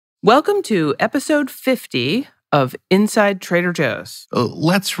Welcome to episode 50 of Inside Trader Joe's.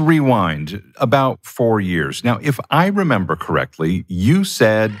 Let's rewind about 4 years. Now, if I remember correctly, you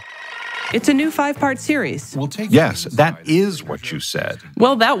said... It's a new 5-part series. Yes, that is what you said.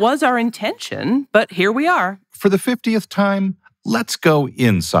 Well, that was our intention, but here we are. For the 50th time, let's go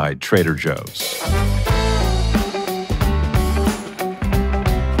inside Trader Joe's.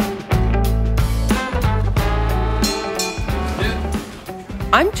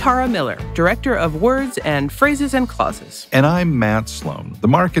 I'm Tara Miller, Director of Words and Phrases and Clauses. And I'm Matt Sloan, the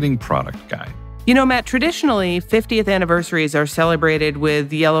marketing product guy. You know, Matt, traditionally, 50th anniversaries are celebrated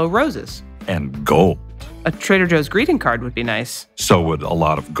with yellow roses. And gold. A Trader Joe's greeting card would be nice. So would a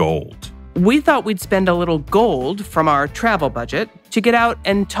lot of gold. We thought we'd spend a little gold from our travel budget to get out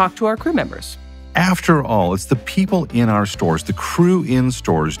and talk to our crew members. After all, it's the people in our stores, the crew in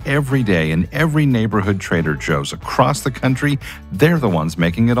stores every day in every neighborhood Trader Joe's across the country. They're the ones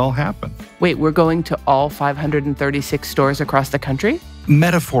making it all happen. Wait, we're going to all 536 stores across the country?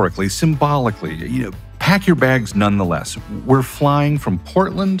 Metaphorically, symbolically, pack your bags nonetheless. We're flying from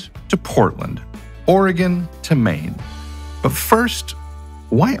Portland to Portland, Oregon to Maine. But first,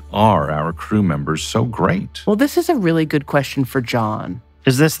 why are our crew members so great? Well, this is a really good question for John.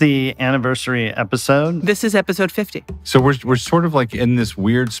 Is this the anniversary episode? This is episode 50. So we're sort of like in this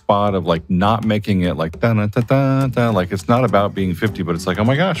weird spot of like not making it like da-da-da-da-da. Like it's not about being 50, but it's like, oh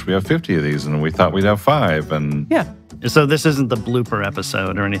my gosh, we have 50 of these and we thought we'd have 5. And yeah. So this isn't the blooper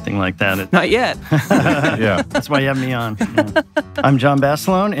episode or anything like that. Not yet. Yeah. That's why you have me on. Yeah. I'm John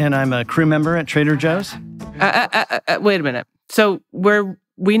Bassalone, and I'm a crew member at Trader Joe's. Wait a minute. So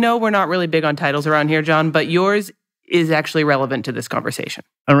we know we're not really big on titles around here, John, but yours is actually relevant to this conversation.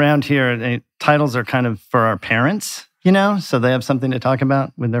 Around here, titles are kind of for our parents, so they have something to talk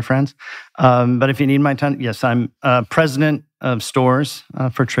about with their friends. But if you need my time, yes, I'm president of stores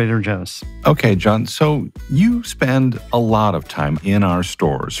for Trader Joe's. Okay, John, so you spend a lot of time in our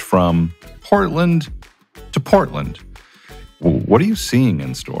stores from Portland to Portland. What are you seeing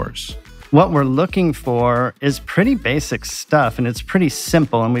in stores? What we're looking for is pretty basic stuff, and it's pretty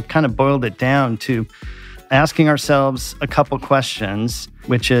simple, and we've kind of boiled it down to asking ourselves a couple questions,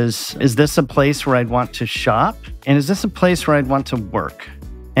 which is this a place where I'd want to shop? And is this a place where I'd want to work?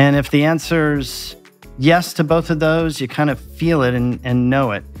 And if the answer's yes to both of those, you kind of feel it and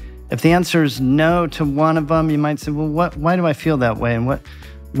know it. If the answer's no to one of them, you might say, well, why do I feel that way? And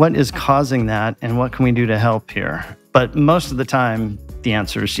what is causing that? And what can we do to help here? But most of the time, the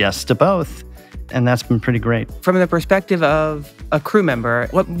answer is yes to both. And that's been pretty great. From the perspective of a crew member,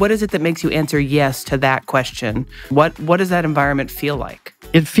 what is it that makes you answer yes to that question? What does that environment feel like?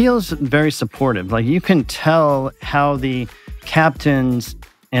 It feels very supportive. Like you can tell how the captains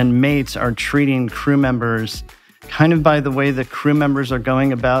and mates are treating crew members kind of by the way the crew members are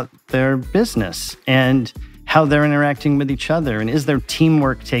going about their business and how they're interacting with each other. And is there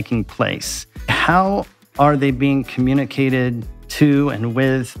teamwork taking place? How are they being communicated to and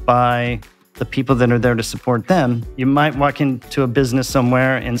with by the people that are there to support them? You might walk into a business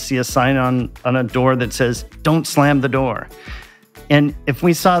somewhere and see a sign on a door that says, "Don't slam the door." And if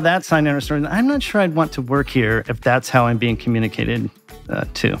we saw that sign in our store, I'm not sure I'd want to work here if that's how I'm being communicated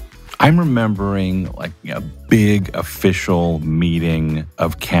to. I'm remembering like a big official meeting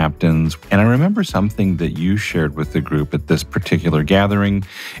of captains. And I remember something that you shared with the group at this particular gathering.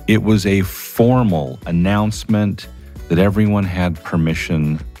 It was a formal announcement that everyone had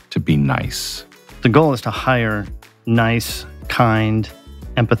permission to be nice. The goal is to hire nice, kind,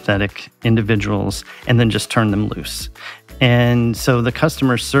 empathetic individuals and then just turn them loose. And so the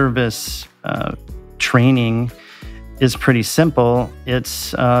customer service training is pretty simple.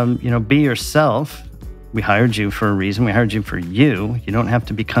 It's, be yourself. We hired you for a reason. We hired you for you. You don't have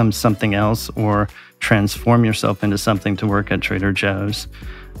to become something else or transform yourself into something to work at Trader Joe's.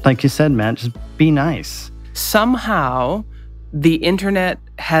 Like you said, Matt, just be nice. Somehow, the internet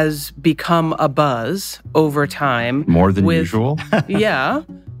has become a buzz over time. More than usual? Yeah.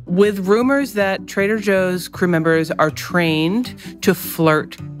 With rumors that Trader Joe's crew members are trained to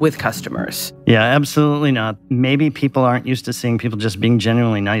flirt with customers. Yeah, absolutely not. Maybe people aren't used to seeing people just being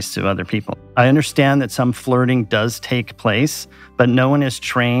genuinely nice to other people. I understand that some flirting does take place, but no one is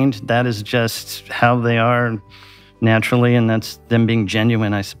trained. That is just how they are naturally, and that's them being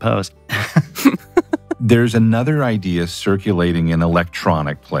genuine, I suppose. There's another idea circulating in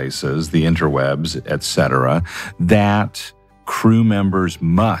electronic places, the interwebs, etc., that crew members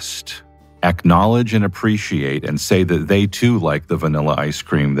must acknowledge and appreciate and say that they too like the vanilla ice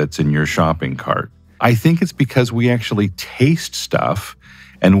cream that's in your shopping cart. I think it's because we actually taste stuff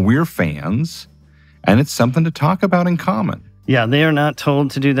and we're fans, and it's something to talk about in common. Yeah, they are not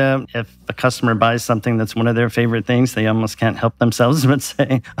told to do that. If a customer buys something that's one of their favorite things, they almost can't help themselves but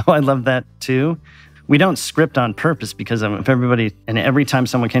say, oh, I love that too. We don't script on purpose because if everybody, and every time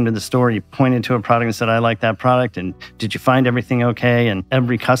someone came to the store, you pointed to a product and said, I like that product. And did you find everything okay? And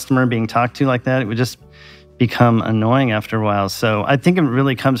every customer being talked to like that, it would just become annoying after a while. So I think it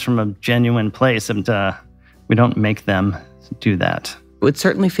really comes from a genuine place, and we don't make them do that. It would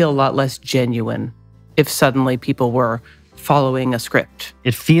certainly feel a lot less genuine if suddenly people were following a script.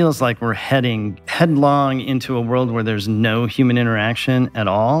 It feels like we're heading headlong into a world where there's no human interaction at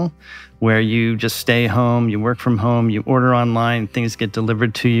all, where you just stay home, you work from home, you order online, things get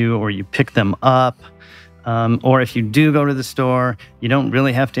delivered to you, or you pick them up. Or if you do go to the store, you don't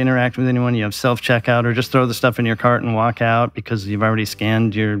really have to interact with anyone. You have self-checkout, or just throw the stuff in your cart and walk out because you've already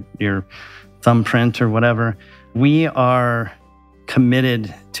scanned your thumbprint or whatever. We are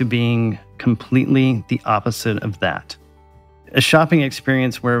committed to being completely the opposite of that. A shopping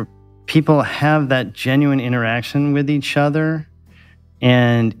experience where people have that genuine interaction with each other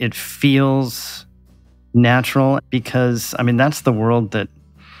and it feels natural, because, I mean, that's the world that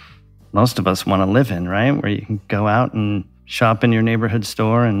most of us want to live in, right? Where you can go out and shop in your neighborhood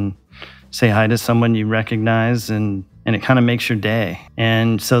store and say hi to someone you recognize, and it kind of makes your day.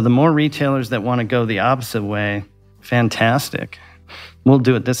 And so the more retailers that want to go the opposite way, fantastic. We'll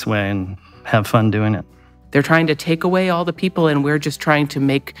do it this way and have fun doing it. They're trying to take away all the people, and we're just trying to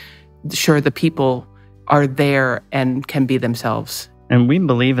make sure the people are there and can be themselves. And we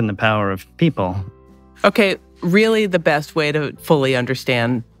believe in the power of people. Okay, really the best way to fully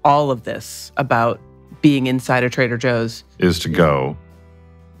understand all of this about being inside a Trader Joe's is to go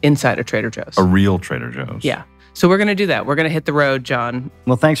inside a Trader Joe's. A real Trader Joe's. Yeah. So we're going to do that. We're going to hit the road, John.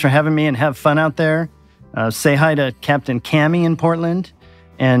 Well, thanks for having me, and have fun out there. Say hi to Captain Cammy in Portland,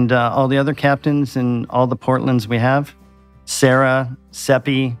 and all the other captains in all the Portlands we have. Sarah,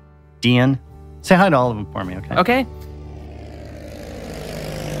 Seppi, Dean. Say hi to all of them for me, okay? Okay.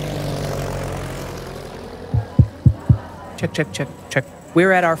 Check.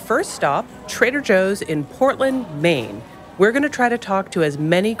 We're at our first stop, Trader Joe's in Portland, Maine. We're going to try to talk to as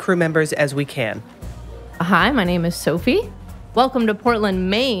many crew members as we can. Hi, my name is Sophie. Welcome to Portland,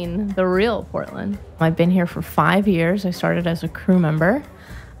 Maine, the real Portland. I've been here for 5 years. I started as a crew member,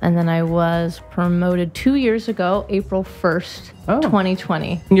 and then I was promoted 2 years ago, April 1st,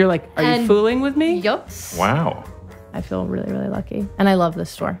 2020. And you're like, are you fooling with me? Yup. Wow. I feel really, really lucky. And I love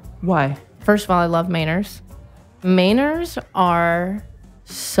this store. Why? First of all, I love Mainers. Mainers are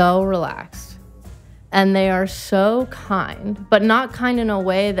so relaxed, and they are so kind, but not kind in a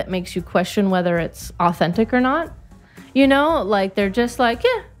way that makes you question whether it's authentic or not. You know, like they're just like,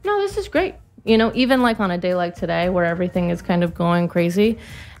 yeah, no, this is great. You know, even like on a day like today where everything is kind of going crazy,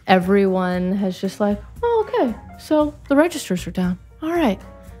 everyone has just like, oh, okay, so the registers are down. All right,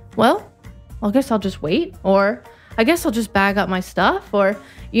 well, I guess I'll just wait, or I guess I'll just bag up my stuff, or,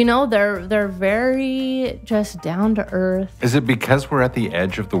 you know, they're very just down to earth. Is it because we're at the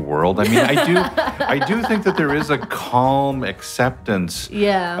edge of the world? I mean, I do think that there is a calm acceptance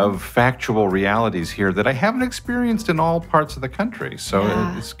of factual realities here that I haven't experienced in all parts of the country. So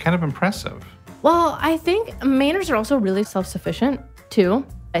it's kind of impressive. Well, I think Mainers are also really self-sufficient too.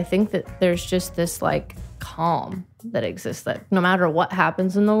 I think that there's just this like calm that exists, that no matter what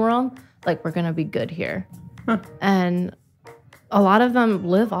happens in the world, like we're gonna be good here. And a lot of them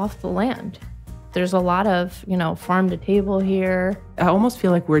live off the land. There's a lot of, you know, farm to table here. I almost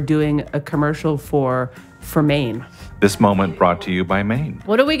feel like we're doing a commercial for Maine. This moment brought to you by Maine.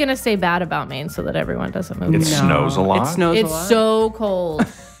 What are we going to say bad about Maine so that everyone doesn't move? It snows a lot. It snows a lot. It's so cold.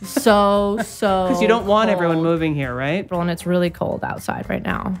 so Because you don't want cold. everyone moving here, right? And it's really cold outside right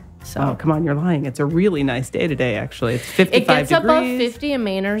now. So. Oh, come on, you're lying. It's a really nice day today, actually. It's 55 degrees. It gets above 50 and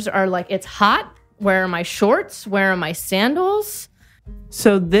Mainers are like, it's hot. Where are my shorts? Where are my sandals?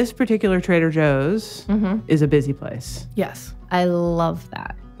 So this particular Trader Joe's is a busy place. Yes, I love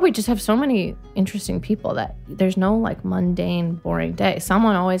that. We just have so many interesting people that there's no like mundane, boring day.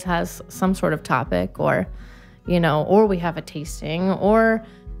 Someone always has some sort of topic, or, you know, or we have a tasting, or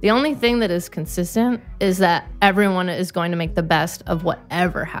the only thing that is consistent is that everyone is going to make the best of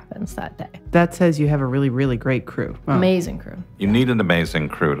whatever happens that day. That says you have a really, really great crew. Wow. Amazing crew. You need an amazing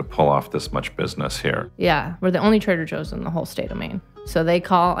crew to pull off this much business here. Yeah, we're the only Trader Joe's in the whole state of Maine. So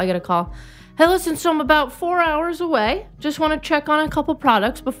I get a call. Hey, listen, so I'm about 4 hours away. Just want to check on a couple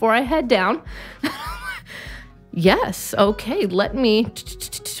products before I head down. Yes, okay, let me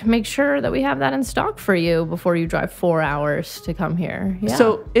just make sure that we have that in stock for you before you drive 4 hours to come here. Yeah.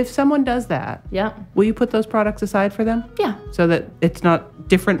 So if someone does that, yeah. will you put those products aside for them? Yeah. So that it's not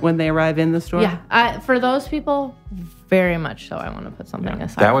different when they arrive in the store? Yeah. For those people, very much so. I want to put something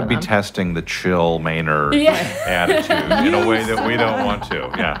aside That would for be them. testing the chill Mainer attitude in a way that we don't want to.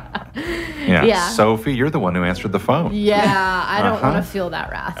 Yeah. Sophie, you're the one who answered the phone. Yeah, I don't want to feel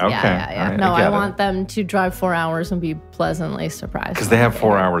that wrath. Okay. Yeah. I No, get I it. want them to drive 4 hours and be pleasantly surprised. Because they have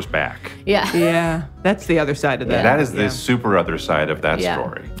 4 hours back. Yeah. Yeah. That's the other side of that. That is the super other side of that Yeah.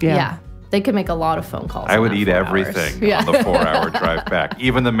 story. Yeah. They could make a lot of phone calls. I in would that eat 4 hours. everything on the 4-hour drive back.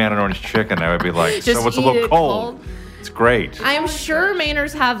 Even the man and orange chicken, I would be like, Just so it's a eat little it cold. cold. It's great. I'm sure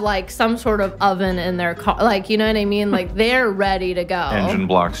Mainers have like some sort of oven in their car. Like, you know what I mean? Like they're ready to go. Engine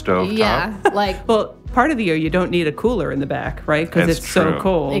block stove top. Yeah. Like, Well, part of the year you don't need a cooler in the back, right? Because That's it's so true.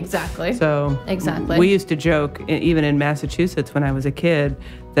 cold. exactly. So Exactly. we used to joke, even in Massachusetts when I was a kid,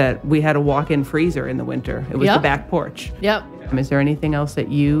 that we had a walk-in freezer in the winter. It was the Yep. back porch. Yep. Is there anything else that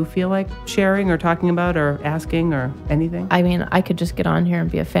you feel like sharing or talking about or asking or anything? I mean, I could just get on here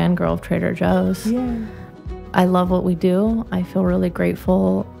and be a fangirl of Trader Joe's. Yeah. I love what we do. I feel really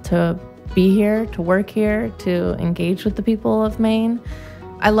grateful to be here, to work here, to engage with the people of Maine.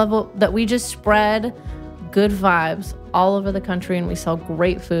 I love that we just spread good vibes all over the country and we sell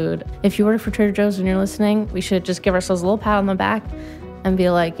great food. If you work for Trader Joe's and you're listening, we should just give ourselves a little pat on the back and be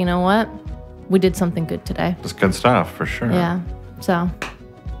like, you know what? We did something good today. It's good stuff, for sure. Yeah. So,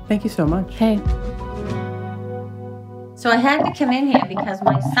 Thank you so much. hey. So I had to come in here because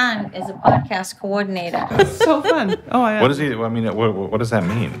my son is a podcast coordinator. So fun. Oh, What does he, I mean, what does that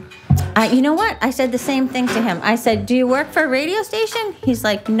mean? You know what? I said the same thing to him. I said, do you work for a radio station? He's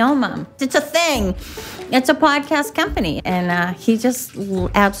like, no, Mom. It's a thing. It's a podcast company. And he just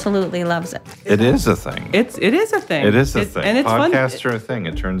absolutely loves it. It is a thing. it is a thing. It is a thing. And it's fun. Podcasts are a thing,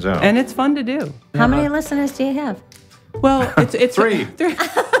 it turns out. And it's fun to do. How many listeners do you have? Well, it's Three. They've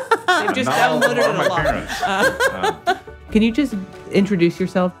just downloaded it a lot. Can you just introduce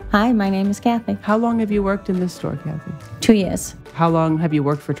yourself? Hi, my name is Kathy. How long have you worked in this store, Kathy? 2 years. How long have you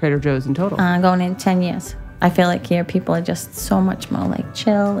worked for Trader Joe's in total? Going in 10 years. I feel like here people are just so much more like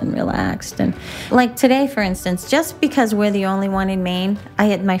chill and relaxed. And like today, for instance, just because we're the only one in Maine, I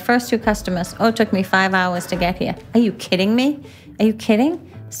had my first 2 customers. Oh, it took me 5 hours to get here. Are you kidding me? Are you kidding?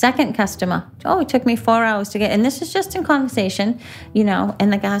 Second customer. Oh, it took me 4 hours to get, and this is just in conversation, you know.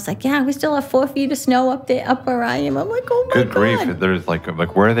 And the guy's like, "Yeah, we still have 4 feet of snow up there, up where I am." I'm like, "Oh my Good grief. God." There's like,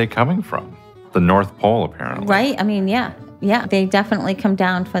 where are they coming from? The North Pole, apparently. Right? I mean, yeah. They definitely come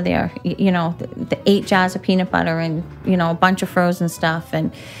down for their, you know, the 8 jars of peanut butter and, you know, a bunch of frozen stuff.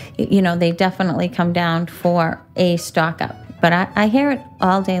 And, you know, they definitely come down for a stock up. But I hear it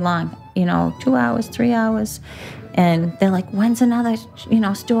all day long, you know, 2 hours, 3 hours. And they're like, when's another, you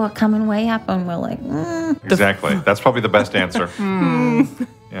know, store coming way up? And we're like, Exactly. That's probably the best answer.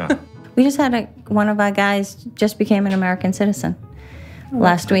 Yeah. We just had one of our guys just became an American citizen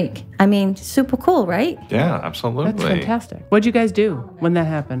last week. I mean, super cool, right? Yeah, absolutely. That's fantastic. What'd you guys do when that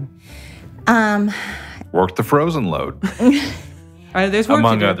happened? Work the frozen load, There's work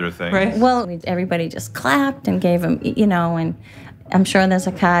among to do, other things. Right? Well, everybody just clapped and gave him, you know, and I'm sure there's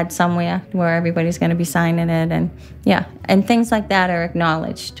a card somewhere where everybody's going to be signing it. And yeah, and things like that are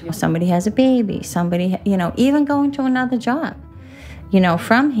acknowledged. Somebody has a baby, somebody, you know, even going to another job, you know,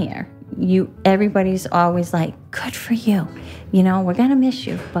 from here. Everybody's always like, good for you. You know, we're going to miss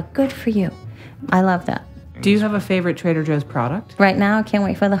you, but good for you. I love that. Do you have a favorite Trader Joe's product? Right now, I can't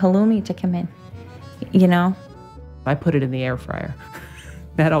wait for the halloumi to come in, you know. I put it in the air fryer.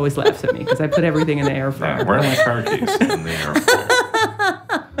 That always laughs at me because I put everything in the air Yeah, fryer. where are my car keys? In the air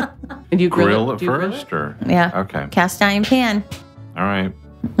fryer. And do you Grill it Do you grill first, or? Yeah. Okay. Cast iron pan. All right.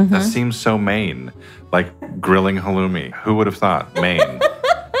 That seems so Maine, like grilling halloumi. Who would have thought Maine?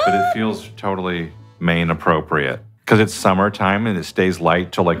 But it feels totally Maine appropriate because it's summertime and it stays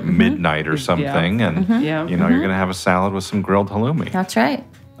light till like midnight or something. And, Yeah. you know, you're going to have a salad with some grilled halloumi That's right.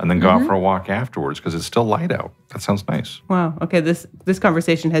 and then go out for a walk afterwards because it's still light out. That sounds nice. Wow. Okay. This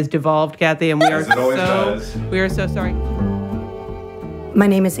conversation has devolved, Kathy, and we are As it always does. we are so sorry. My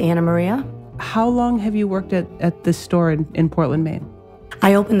name is Anna Maria. How long have you worked at this store in Portland, Maine?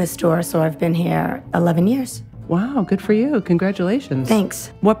 I opened the store, so I've been here 11 years. Wow. Good for you. Congratulations.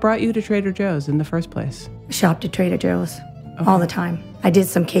 Thanks. What brought you to Trader Joe's in the first place? Shopped at Trader Joe's all the time. I did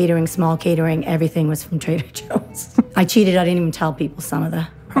some catering, small catering. Everything was from Trader Joe's. I cheated. I didn't even tell people some of the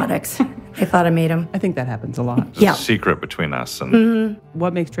products. I thought I made them. I think that happens a lot. It's Yeah. a secret between us. And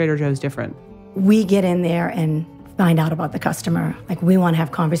What makes Trader Joe's different? We get in there and find out about the customer. Like, we want to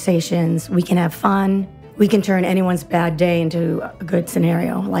have conversations. We can have fun. we can turn anyone's bad day into a good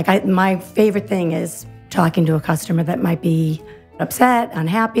scenario. Like my favorite thing is talking to a customer that might be upset,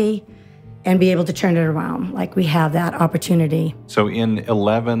 unhappy, and be able to turn it around. Like we have that opportunity. So in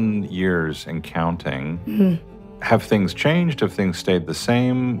 11 years and counting, have things changed? Have things stayed the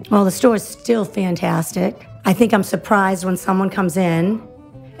same? Well, the store is still fantastic. I think I'm surprised when someone comes in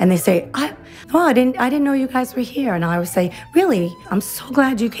and they say, I didn't know you guys were here. And I always say, really, I'm so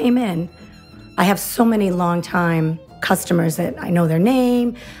glad you came in. I have so many long-time customers that I know their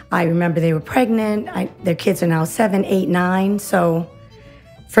name. I remember they were pregnant. Their kids are now 7, 8, 9. So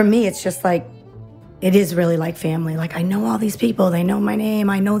for me, it's just like, it is really like family. Like I know all these people. They know my name.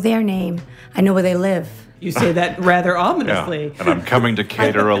 I know their name. I know where they live. You say that rather ominously. Yeah. And I'm coming to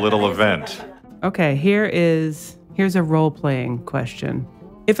cater a little event. Okay, here's a role-playing question.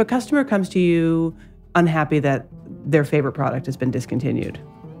 If a customer comes to you unhappy that their favorite product has been discontinued,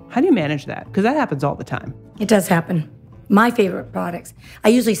 how do you manage that? Because that happens all the time. It does happen. My favorite products. I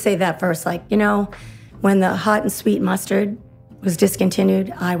usually say that first, like, when the hot and sweet mustard was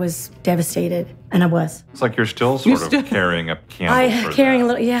discontinued, I was devastated, and I was. It's like you're still sort of carrying a candle for carrying that. a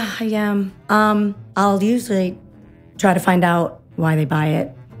little, yeah, I am. I'll usually try to find out why they buy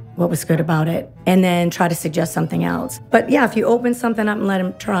it, what was good about it, and then try to suggest something else. But yeah, if you open something up and let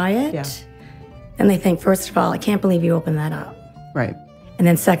them try it, then they think, first of all, I can't believe you opened that up. Right. And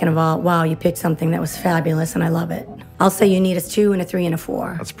then second of all, wow, you picked something that was fabulous and I love it. I'll say you need a 2 and a 3 and a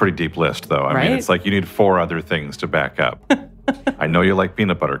 4. That's a pretty deep list, though. I mean, Right? it's like you need 4 other things to back up. I know you like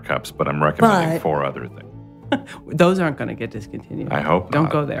peanut butter cups, but I'm recommending 4 other things. Those aren't going to get discontinued. I hope Don't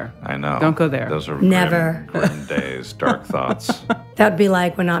not. go there. I know. Don't go there. Those are Never. grim days, dark thoughts. That'd be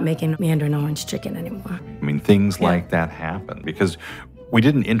like we're not making Mandarin orange chicken anymore. I mean, things like that happen because we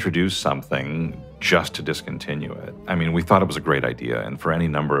didn't introduce something just to discontinue it. I mean, we thought it was a great idea, and for any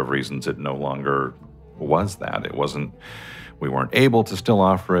number of reasons, it no longer was that. It wasn't, we weren't able to still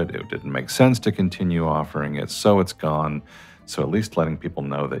offer it. It didn't make sense to continue offering it, so it's gone. So at least letting people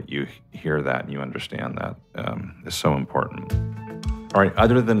know that you hear that and you understand that is so important. All right,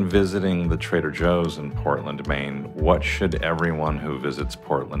 other than visiting the Trader Joe's in Portland, Maine, what should everyone who visits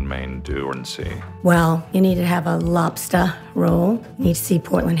Portland, Maine do and see? Well, you need to have a lobster roll. You need to see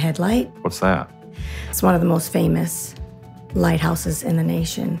Portland Headlight. What's that? It's one of the most famous lighthouses in the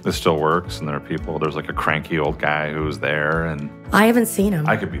nation. This still works, and there's like a cranky old guy who's there, and I haven't seen him.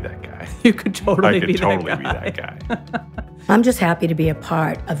 I could be that guy. You could totally I could be totally that guy. be that guy. I'm just happy to be a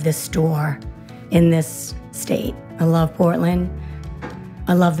part of this store in this state. I love Portland.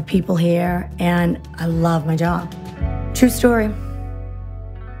 I love the people here, and I love my job. True story.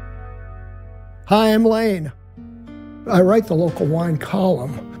 Hi, I'm Lane. I write the local wine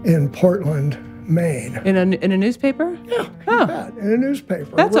column in Portland, Maine. In a newspaper? Yeah, Oh. that, in a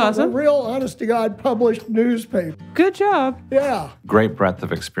newspaper. That's awesome. A real, honest-to-God published newspaper. Good job. Yeah. Great breadth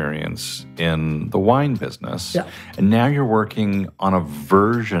of experience in the wine business. Yeah. And now you're working on a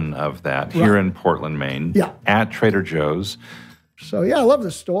version of that here in Portland, Maine, at Trader Joe's. So, yeah, I love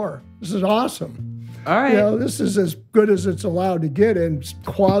the store. This is awesome. All right. This is as good as it's allowed to get in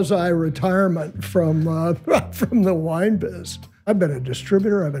quasi-retirement from the wine biz. I've been a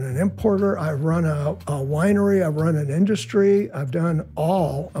distributor, I've been an importer, I've run a winery, I've run an industry, I've done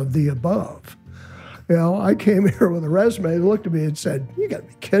all of the above. I came here with a resume, they looked at me and said, you gotta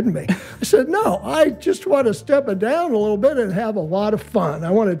be kidding me. I said, no, I just want to step it down a little bit and have a lot of fun.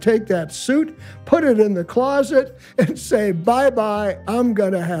 I want to take that suit, put it in the closet, and say, bye-bye, I'm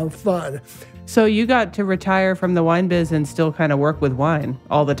gonna have fun. So you got to retire from the wine biz and still kind of work with wine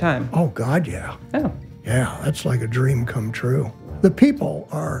all the time? Oh, God, yeah. Oh. Yeah, that's like a dream come true. The people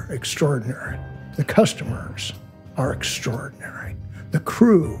are extraordinary. The customers are extraordinary. The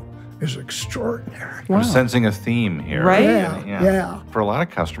crew is extraordinary. I'm sensing a theme here. Right? Yeah. For a lot of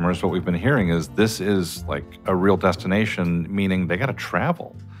customers, what we've been hearing is this is like a real destination, meaning they got to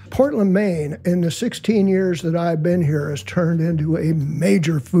travel. Portland, Maine, in the 16 years that I've been here, has turned into a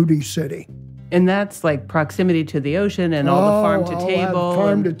major foodie city. And that's like proximity to the ocean and all the farm to table.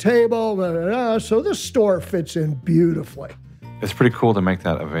 Farm to table. So this store fits in beautifully. It's pretty cool to make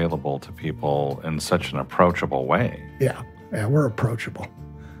that available to people in such an approachable way. Yeah, we're approachable.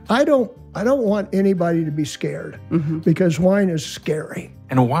 I don't want anybody to be scared because wine is scary.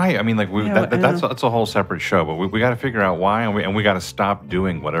 And why? I mean, like that's a whole separate show. But we got to figure out why, and we got to stop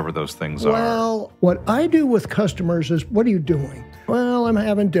doing whatever those things are. Well, what I do with customers is, what are you doing? Well, I'm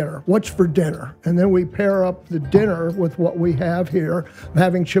having dinner. What's for dinner? And then we pair up the dinner with what we have here. I'm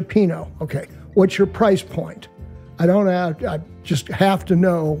having cioppino. Okay, what's your price point? I just have to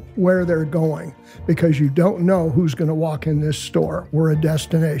know where they're going, because you don't know who's going to walk in this store. We're a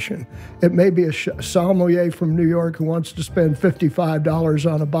destination. It may be a sommelier from New York who wants to spend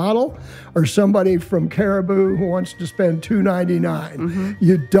 $55 on a bottle, or somebody from Caribou who wants to spend $2.99.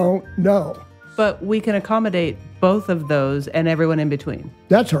 You don't know. But we can accommodate both of those and everyone in between.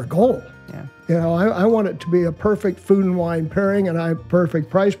 That's our goal. Yeah. You know, I want it to be a perfect food and wine pairing and a perfect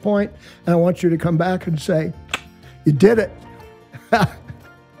price point, and I want you to come back and say, you did it.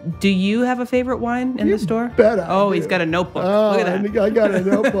 Do you have a favorite wine in the store? Bet I Oh, do. he's got a notebook. Oh, Look at that. I got a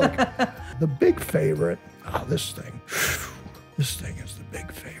notebook. The big favorite, this thing is the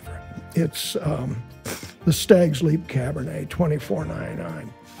big favorite. It's the Stag's Leap Cabernet, $24.99.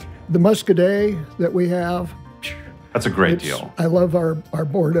 The Muscadet that we have, That's a great deal. I love our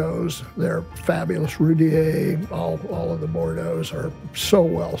Bordeauxs. They're fabulous. Roudier, all of the Bordeauxs are so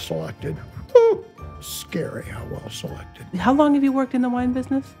well selected. Woo! Scary how well selected. How long have you worked in the wine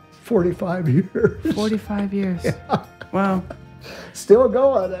business? 45 years. 45 years. Yeah. Wow. Still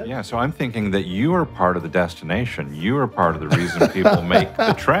going. Yeah, so I'm thinking that you are part of the destination. You are part of the reason people make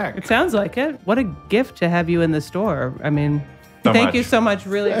the trek. It sounds like it. What a gift to have you in the store. I mean, So thank much. you so much.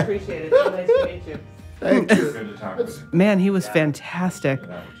 Really appreciate it. So nice to meet you. Thank you. Good to talk with you. Man, he was fantastic.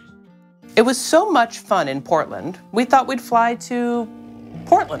 It was so much fun in Portland, we thought we'd fly to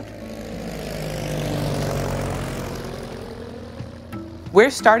Portland. We're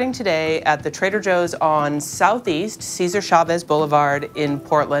starting today at the Trader Joe's on Southeast Cesar Chavez Boulevard in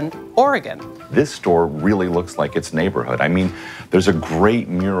Portland, Oregon. This store really looks like its neighborhood. I mean, there's a great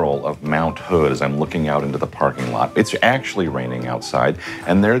mural of Mount Hood as I'm looking out into the parking lot. It's actually raining outside,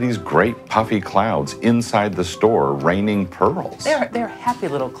 and there are these great puffy clouds inside the store raining pearls. They're happy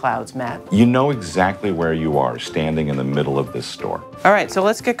little clouds, Matt. You know exactly where you are, standing in the middle of this store. All right, so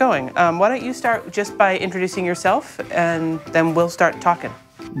let's get going. Why don't you start just by introducing yourself, and then we'll start talking.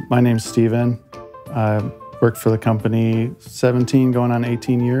 My name's Steven. I worked for the company 17, going on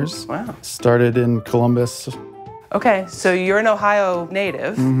 18 years. Wow. Started in Columbus. Okay, so you're an Ohio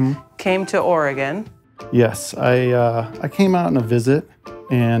native, came to Oregon. Yes, I came out on a visit,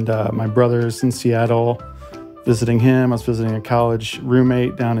 and my brother's in Seattle, visiting him. I was visiting a college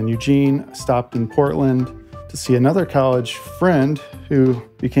roommate down in Eugene. I stopped in Portland to see another college friend who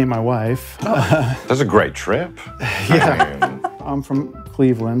became my wife. That's a great trip. Yeah. I mean, I'm from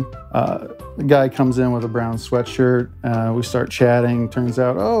Cleveland. The guy comes in with a brown sweatshirt. We start chatting. Turns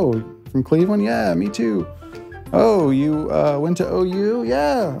out, oh, from Cleveland? Yeah, me too. Oh, you went to OU?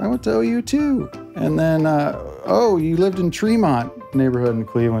 Yeah, I went to OU too. And then, oh, you lived in Tremont neighborhood in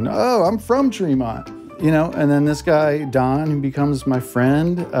Cleveland. Oh, I'm from Tremont. You know, and then this guy, Don, who becomes my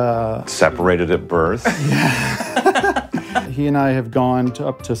friend. separated at birth. He and I have gone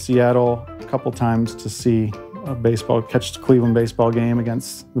up to Seattle a couple times to see catch the Cleveland baseball game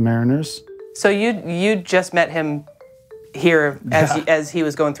against the Mariners. So you just met him here as he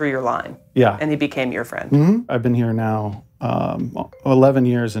was going through your line. Yeah. And he became your friend. I've been here now 11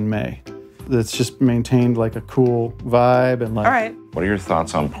 years in May. It's just maintained like a cool vibe and like. All right. What are your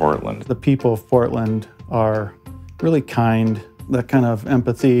thoughts on Portland? The people of Portland are really kind, that kind of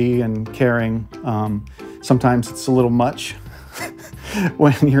empathy and caring. Sometimes it's a little much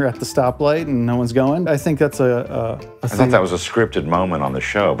when you're at the stoplight and no one's going. I think that's a I thing. thought that was a scripted moment on the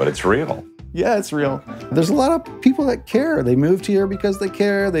show, but it's real. Yeah, it's real. There's a lot of people that care. They moved here because they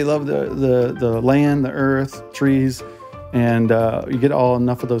care. They love the land, the earth, trees, and you get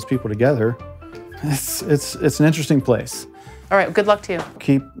enough of those people together. It's an interesting place. All right. Good luck to you.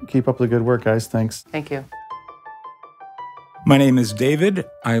 Keep up the good work, guys. Thanks. Thank you. My name is David.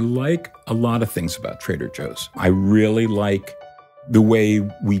 I like a lot of things about Trader Joe's. I really like the way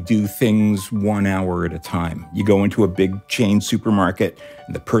we do things 1 hour at a time. You go into a big chain supermarket,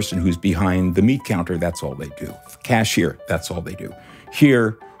 and the person who's behind the meat counter, that's all they do. The cashier, that's all they do.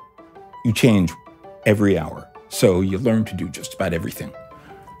 Here, you change every hour, so you learn to do just about everything.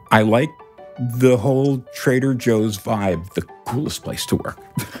 I like the whole Trader Joe's vibe, the coolest place to work.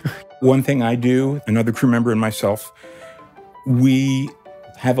 One thing I do, another crew member and myself, we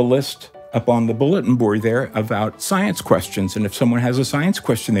have a list up on the bulletin board there about science questions. And if someone has a science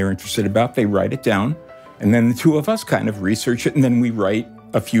question they're interested about, they write it down. And then the two of us kind of research it, and then we write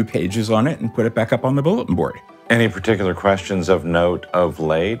a few pages on it and put it back up on the bulletin board. Any particular questions of note of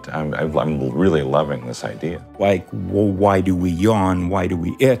late? I'm really loving this idea. Like, well, why do we yawn? Why do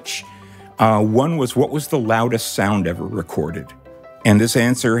we itch? One was, what was the loudest sound ever recorded? And this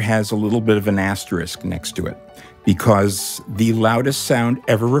answer has a little bit of an asterisk next to it, because the loudest sound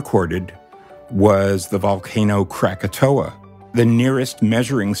ever recorded was the volcano Krakatoa. The nearest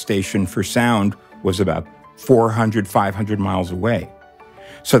measuring station for sound was about 400, 500 miles away.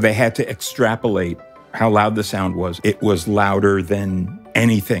 So they had to extrapolate how loud the sound was. It was louder than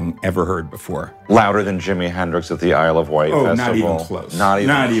anything ever heard before. Louder than Jimi Hendrix at the Isle of Wight Festival? Not even close. Not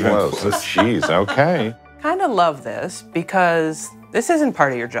even close. Jeez, okay. Kind of love this because this isn't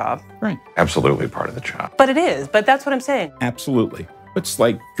part of your job. Right. Absolutely part of the job. But it is. But that's what I'm saying. Absolutely. It's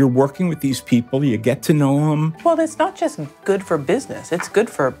like you're working with these people, you get to know them. Well, it's not just good for business. It's good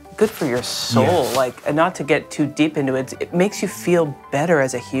for your soul. Yeah. And not to get too deep into it, it makes you feel better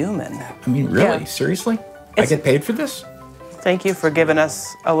as a human. I mean, really? Yeah. Seriously? I get paid for this? Thank you for giving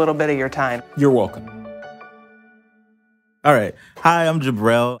us a little bit of your time. You're welcome. All right. Hi, I'm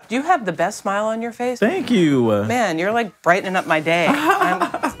Jabril. Do you have the best smile on your face? Thank you. Man, you're like brightening up my day.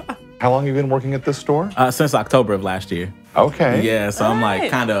 How long have you been working at this store? Since October of last year. Okay. Yeah, so I'm like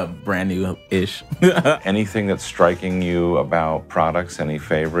kind of brand new-ish. Anything that's striking you about products, any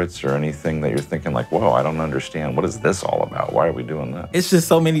favorites or anything that you're thinking like, whoa, I don't understand. What is this all about? Why are we doing this? It's just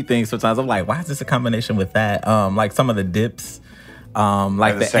so many things. Sometimes I'm like, why is this a combination with that? Like some of the dips.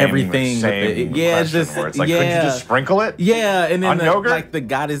 Like the same, everything. Same yeah, it's just where it's like, couldn't you just sprinkle it? Yeah, and then yogurt? The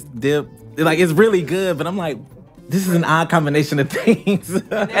goddess dip. Like it's really good, but I'm like, this is an odd combination of things.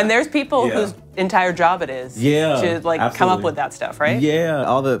 And there's people whose entire job it is to like come up with that stuff, right?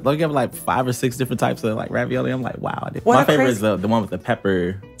 Yeah, you have like 5 or 6 different types of like ravioli. I'm like, wow. My favorite is the one with the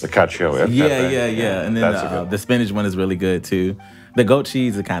pepper. The cacio. Yeah. And then the spinach one is really good too. The goat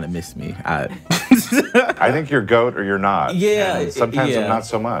cheese, it kind of missed me. I think you're goat or you're not. Yeah. And sometimes I'm not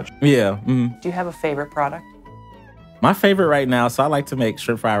so much. Yeah. Do you have a favorite product? My favorite right now, so I like to make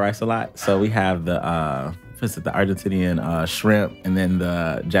shrimp fried rice a lot. So we have the Argentinian shrimp and then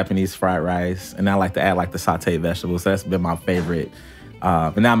the Japanese fried rice. And I like to add like the sauteed vegetables. So that's been my favorite.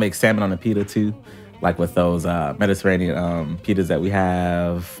 And now I make salmon on a pita too. Like with those Mediterranean pitas that we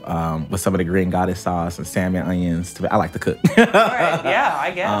have, with some of the green goddess sauce and salmon, onions. I like to cook. All right, yeah, I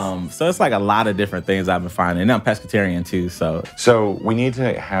guess. So it's like a lot of different things I've been finding. And I'm pescatarian too, so. So we need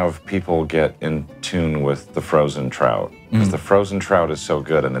to have people get in tune with the frozen trout. Because the frozen trout is so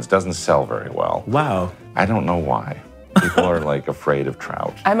good and it doesn't sell very well. Wow. I don't know why. People are like afraid of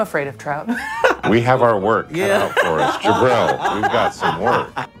trout. I'm afraid of trout. We have our work cut out for us. Jabril, we've got some work.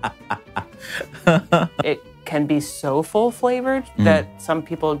 It can be so full flavored that some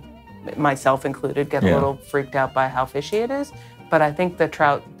people, myself included, get a little freaked out by how fishy it is. But I think the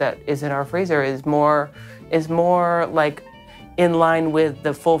trout that is in our freezer is more like in line with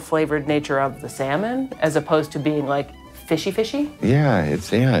the full flavored nature of the salmon, as opposed to being like fishy. Yeah,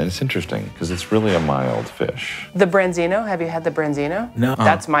 it's interesting because it's really a mild fish. The branzino, have you had the branzino? No.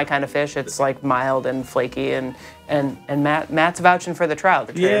 That's my kind of fish. It's like mild and flaky, and Matt's vouching for the trout.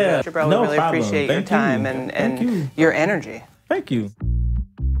 The Trader Joe's. No we really problem. appreciate your time and your energy. Thank you.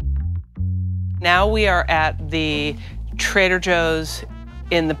 Now we are at the Trader Joe's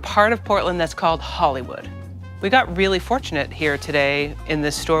in the part of Portland that's called Hollywood. We got really fortunate here today in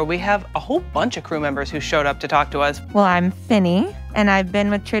this store. We have a whole bunch of crew members who showed up to talk to us. Well, I'm Finny, and I've been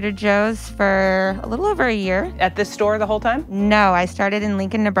with Trader Joe's for a little over a year. At this store the whole time? No, I started in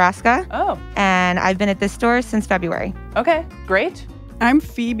Lincoln, Nebraska. Oh. And I've been at this store since February. Okay, great. I'm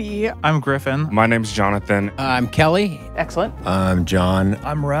Phoebe. I'm Griffin. My name's Jonathan. I'm Kelly. Excellent. I'm John.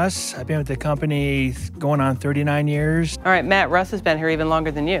 I'm Russ. I've been with the company going on 39 years. All right, Matt, Russ has been here even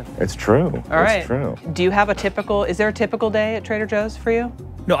longer than you. It's true. All right. It's true. Do you have is there a typical day at Trader Joe's for you?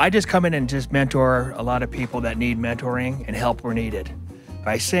 No, I just come in and just mentor a lot of people that need mentoring and help where needed.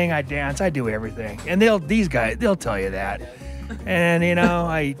 I sing, I dance, I do everything. And these guys, they'll tell you that. And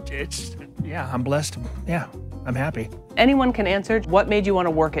I'm blessed. Yeah, I'm happy. Anyone can answer. What made you want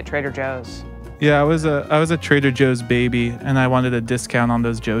to work at Trader Joe's? Yeah, I was a Trader Joe's baby, and I wanted a discount on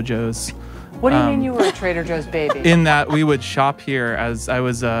those JoJo's. What do you mean you were a Trader Joe's baby? In that we would shop here as I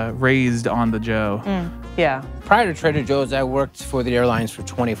was raised on the Joe. Yeah. Prior to Trader Joe's, I worked for the airlines for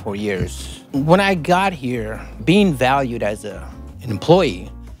 24 years. When I got here, being valued as an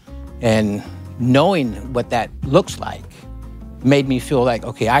employee and knowing what that looks like made me feel like,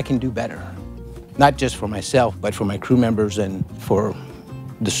 okay, I can do better. Not just for myself, but for my crew members and for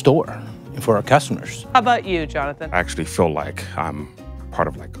the store and for our customers. How about you, Jonathan? I actually feel like I'm part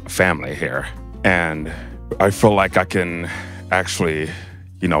of like a family here. And I feel like I can actually,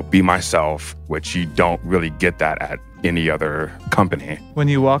 be myself, which you don't really get that at any other company. When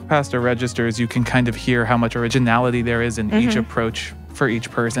you walk past our registers, you can kind of hear how much originality there is in each approach for each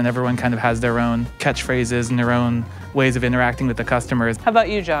person. Everyone kind of has their own catchphrases and their own ways of interacting with the customers. How about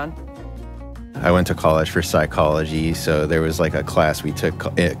you, John? I went to college for psychology, so there was like a class we took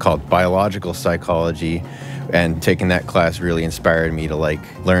called biological psychology, and taking that class really inspired me to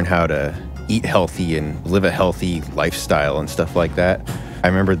learn how to eat healthy and live a healthy lifestyle and stuff like that. I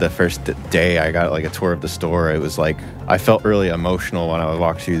remember the first day I got like a tour of the store, it was like, I felt really emotional when I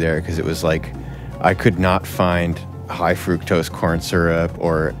walked through there because it was like, I could not find high fructose corn syrup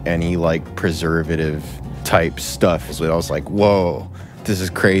or any like preservative type stuff. So I was like, whoa, this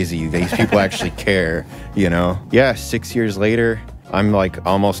is crazy. These people actually care, you know? Yeah, 6 years later, I'm like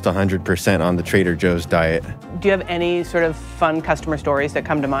almost 100% on the Trader Joe's diet. Do you have any sort of fun customer stories that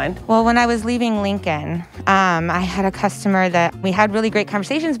come to mind? Well, when I was leaving Lincoln, I had a customer that we had really great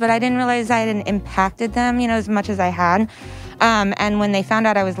conversations, but I didn't realize I hadn't impacted them, you know, as much as I had. And when they found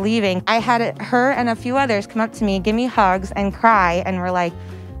out I was leaving, I had her and a few others come up to me, give me hugs and cry, and were like,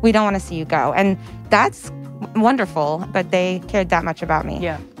 we don't want to see you go. And that's wonderful, but they cared that much about me.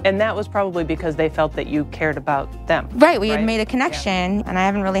 Yeah. And that was probably because they felt that you cared about them. Right. We had made a connection, and I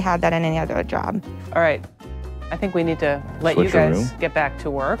haven't really had that in any other job. All right. I think we need to let you guys get back to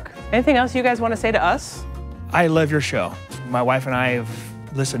work. Anything else you guys want to say to us? I love your show. My wife and I have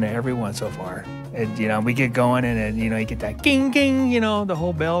listened to every one so far. And, you know, we get going and then, you know, you get that ging, ging, you know, the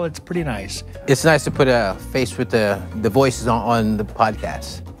whole bell. It's pretty nice. It's nice to put a face with the voices on the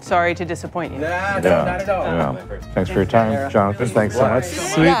podcast. Sorry to disappoint you. Nah, not at all. Yeah. Thanks for your time, Jonathan. Thanks so much.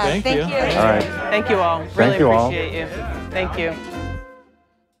 Sweet, thank you. All right. Thank you all. Really appreciate you. Thank you.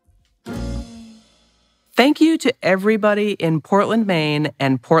 Thank you to everybody in Portland, Maine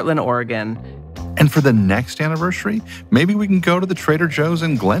and Portland, Oregon. And for the next anniversary, maybe we can go to the Trader Joe's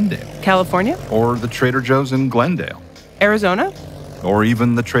in Glendale. California? Or the Trader Joe's in Glendale. Arizona? Or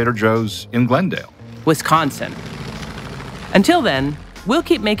even the Trader Joe's in Glendale. Wisconsin. Until then, we'll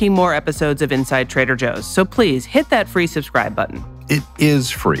keep making more episodes of Inside Trader Joe's, so please hit that free subscribe button. It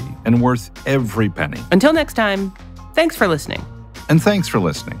is free and worth every penny. Until next time, thanks for listening. And thanks for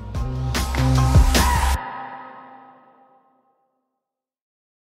listening.